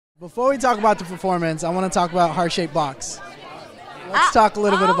Before we talk about the performance, I want to talk about Heart-Shaped Box. Let's talk a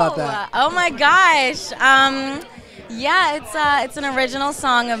little bit about that. Oh my gosh. Yeah, it's an original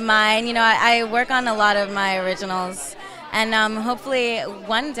song of mine. You know, I work on a lot of my originals. And hopefully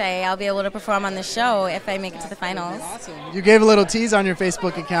one day I'll be able to perform on the show if I make it to the finals. Awesome. You gave a little tease on your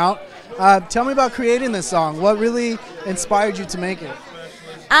Facebook account. Tell me about creating this song. What really inspired you to make it?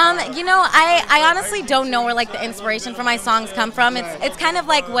 You know, I honestly don't know where like the inspiration for my songs come from. It's kind of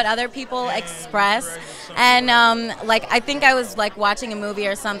like what other people express, and like I think I was like watching a movie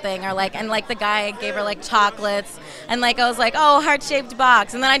or something, or like the guy gave her like chocolates, and like I was like, oh, heart-shaped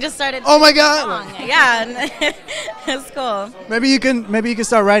box, and then I just started. Oh my God! Yeah, it's cool. Maybe you can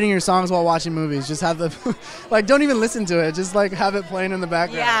start writing your songs while watching movies. Just have the like don't even listen to it. Just like have it playing in the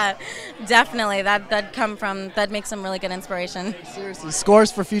background. Yeah, definitely. That makes some really good inspiration. Seriously, scores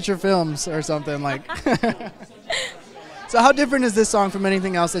for future films or something like. So how different is this song from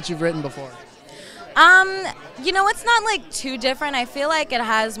anything else that you've written before? You know, it's not like too different. I feel like it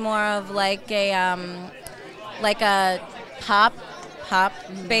has more of like a pop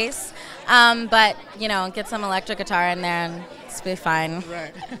bass. But you know, get some electric guitar in there and it's be fine.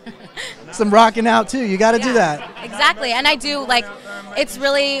 Right. Some rocking out too. You got to do that. Exactly. And I do like. It's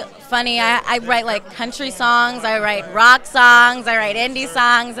really funny. I write like country songs. I write rock songs. I write indie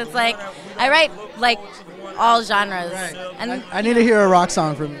songs. It's like I write like all genres. Right. And I need to hear a rock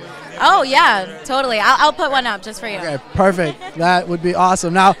song from you. Oh yeah, totally. I'll put one up just for you. Okay, perfect. That would be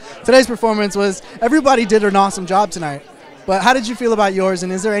awesome. Now, today's performance was everybody did an awesome job tonight. But how did you feel about yours?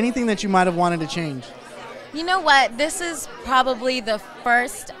 And is there anything that you might have wanted to change? You know what? This is probably the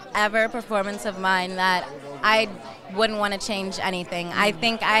first ever performance of mine that I wouldn't want to change anything. I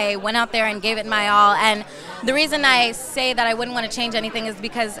think I went out there and gave it my all, and the reason I say that I wouldn't want to change anything is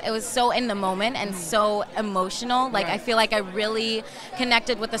because it was so in the moment and so emotional. Like I feel like I really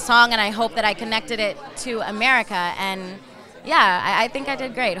connected with the song, and I hope that I connected it to America, and yeah, I think I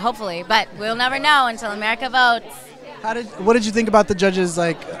did great, hopefully, but we'll never know until America votes. What did you think about the judges'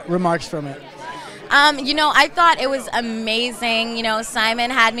 remarks from it? You know, I thought it was amazing. You know,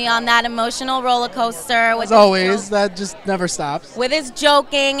 Simon had me on that emotional roller coaster. As always, that just never stops. With his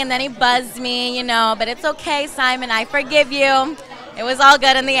joking, and then he buzzed me, you know, but it's okay, Simon, I forgive you. It was all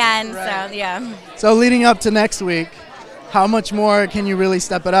good in the end, right. So yeah. So leading up to next week, how much more can you really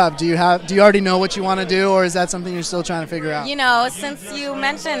step it up? Do you already know what you want to do, or is that something you're still trying to figure out? You know, since you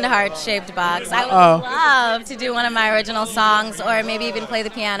mentioned Heart-Shaped Box, I would love to do one of my original songs, or maybe even play the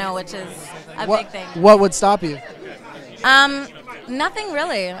piano, which is a big thing. What would stop you? Nothing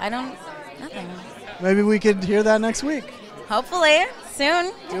really. Nothing. Maybe we could hear that next week. Hopefully,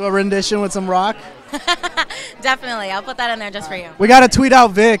 soon. Do a rendition with some rock? Definitely. I'll put that in there just for you. We got to tweet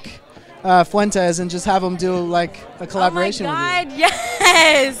out Vic Fuentes and just have him do like a collaboration with you. Oh my God,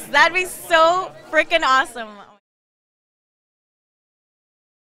 yes! That'd be so freaking awesome.